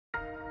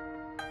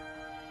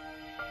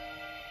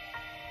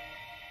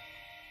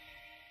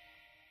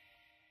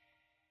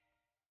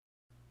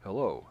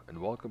Hello, and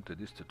welcome to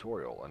this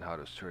tutorial on how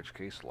to search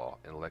case law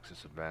in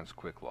Lexis Advance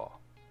Quicklaw.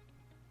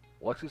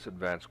 Lexis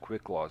Advance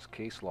Quicklaw's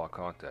case law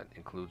content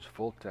includes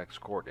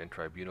full-text court and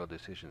tribunal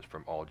decisions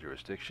from all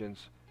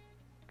jurisdictions,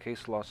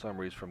 case law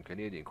summaries from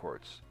Canadian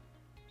courts,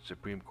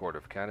 Supreme Court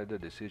of Canada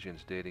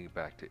decisions dating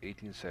back to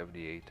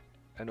 1878,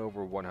 and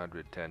over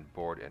 110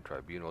 board and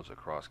tribunals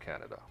across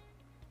Canada.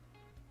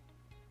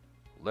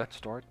 Let's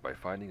start by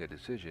finding a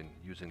decision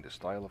using the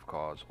style of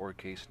cause or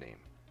case name.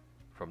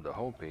 From the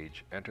home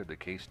page, enter the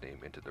case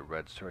name into the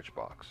red search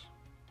box.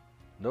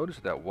 Notice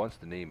that once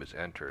the name is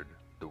entered,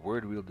 the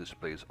word wheel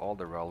displays all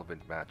the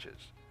relevant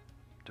matches.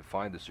 To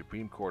find the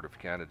Supreme Court of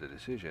Canada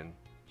decision,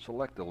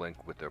 select the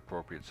link with the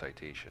appropriate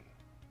citation.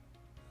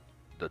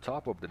 The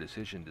top of the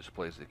decision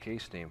displays the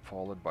case name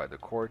followed by the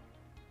court,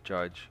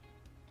 judge,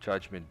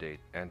 judgment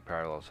date, and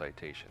parallel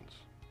citations.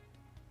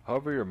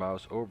 Hover your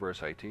mouse over a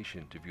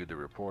citation to view the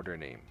reporter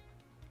name.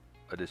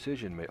 A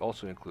decision may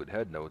also include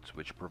headnotes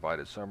which provide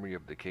a summary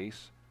of the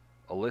case,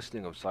 a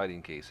listing of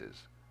citing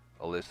cases,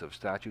 a list of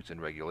statutes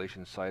and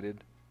regulations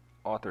cited,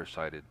 author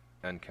cited,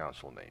 and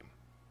counsel name.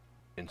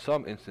 In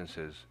some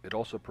instances, it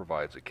also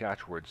provides a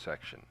catchword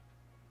section.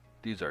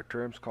 These are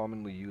terms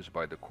commonly used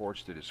by the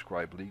courts to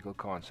describe legal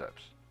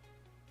concepts.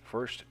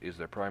 First is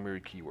the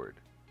primary keyword.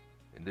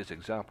 In this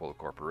example,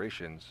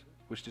 corporations,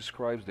 which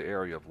describes the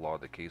area of law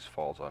the case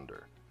falls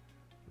under.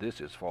 This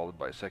is followed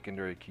by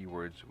secondary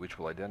keywords which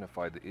will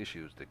identify the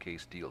issues the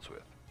case deals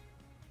with.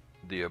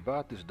 The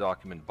About This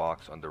Document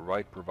box on the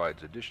right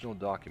provides additional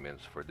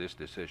documents for this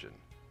decision.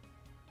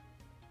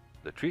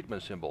 The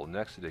treatment symbol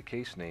next to the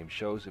case name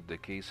shows if the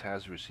case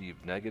has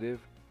received negative,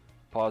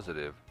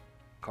 positive,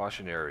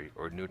 cautionary,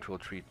 or neutral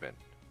treatment.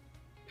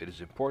 It is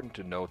important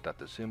to note that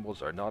the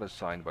symbols are not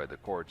assigned by the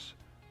courts,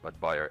 but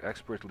by our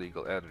expert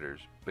legal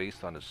editors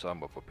based on the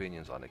sum of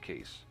opinions on a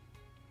case.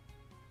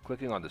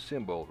 Clicking on the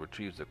symbol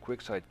retrieves the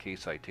QuickCite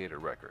Case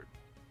Citator record.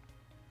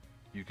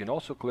 You can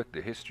also click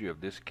the history of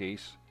this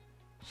case,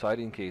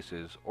 citing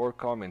cases, or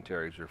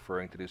commentaries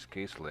referring to this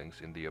case links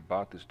in the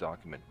About This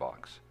Document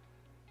box.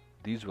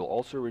 These will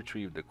also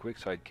retrieve the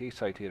QuickCite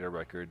Case Citator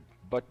record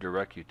but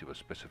direct you to a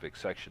specific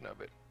section of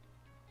it.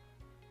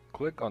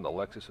 Click on the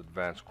Lexis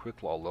Advance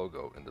Quicklaw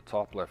logo in the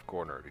top left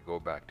corner to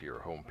go back to your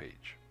home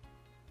page.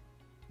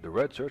 The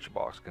red search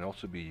box can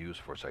also be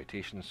used for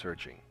citation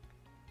searching.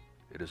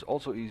 It is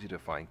also easy to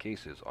find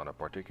cases on a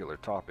particular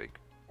topic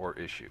or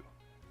issue.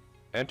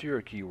 Enter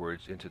your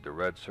keywords into the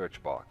red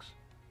search box.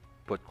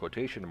 Put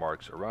quotation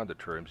marks around the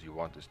terms you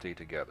want to stay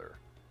together.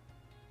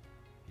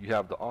 You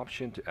have the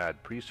option to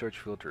add pre-search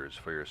filters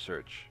for your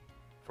search.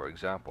 For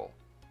example,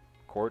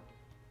 court,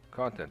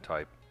 content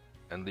type,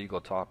 and legal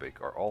topic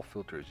are all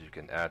filters you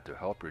can add to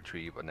help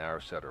retrieve a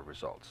narrow set of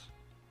results.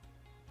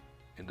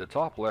 In the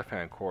top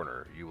left-hand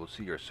corner, you will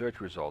see your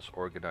search results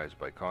organized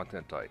by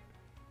content type.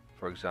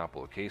 For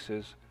example,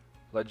 cases,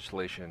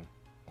 legislation,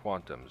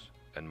 quantums,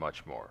 and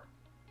much more.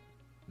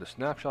 The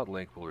snapshot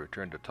link will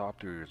return the top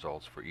 3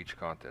 results for each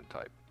content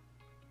type.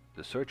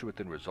 The Search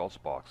Within Results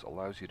box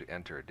allows you to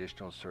enter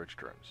additional search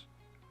terms.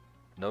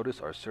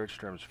 Notice our search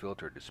terms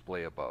filter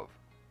display above.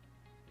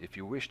 If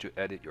you wish to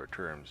edit your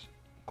terms,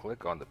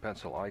 click on the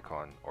pencil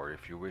icon, or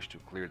if you wish to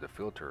clear the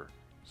filter,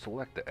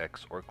 select the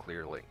X or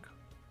clear link.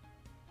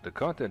 The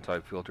content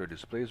type filter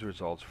displays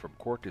results from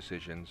court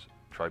decisions,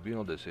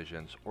 tribunal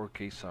decisions, or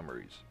case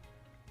summaries.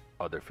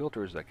 Other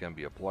filters that can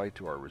be applied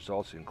to our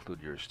results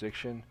include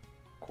jurisdiction,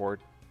 court,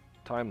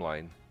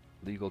 timeline,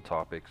 legal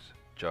topics,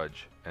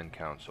 judge, and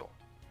counsel.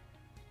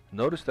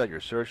 Notice that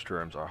your search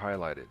terms are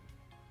highlighted.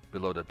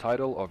 Below the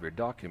title of your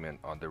document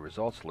on the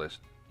results list,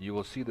 you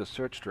will see the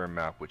search term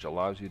map which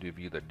allows you to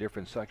view the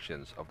different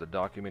sections of the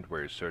document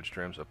where your search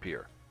terms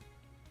appear.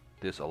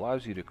 This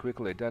allows you to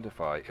quickly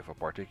identify if a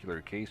particular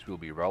case will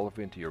be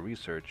relevant to your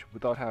research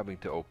without having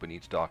to open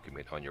each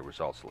document on your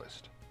results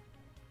list.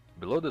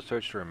 Below the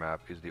search term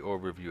map is the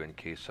overview and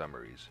case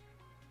summaries.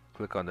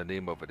 Click on the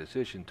name of a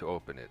decision to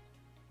open it.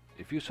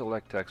 If you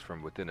select text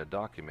from within a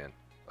document,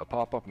 a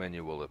pop-up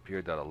menu will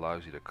appear that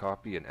allows you to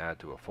copy and add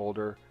to a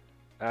folder,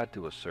 add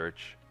to a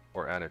search,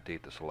 or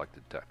annotate the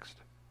selected text.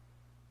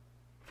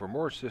 For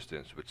more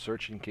assistance with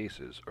searching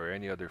cases or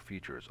any other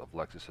features of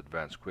Lexis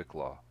Advance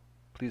Quicklaw,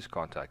 please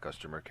contact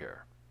customer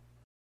care.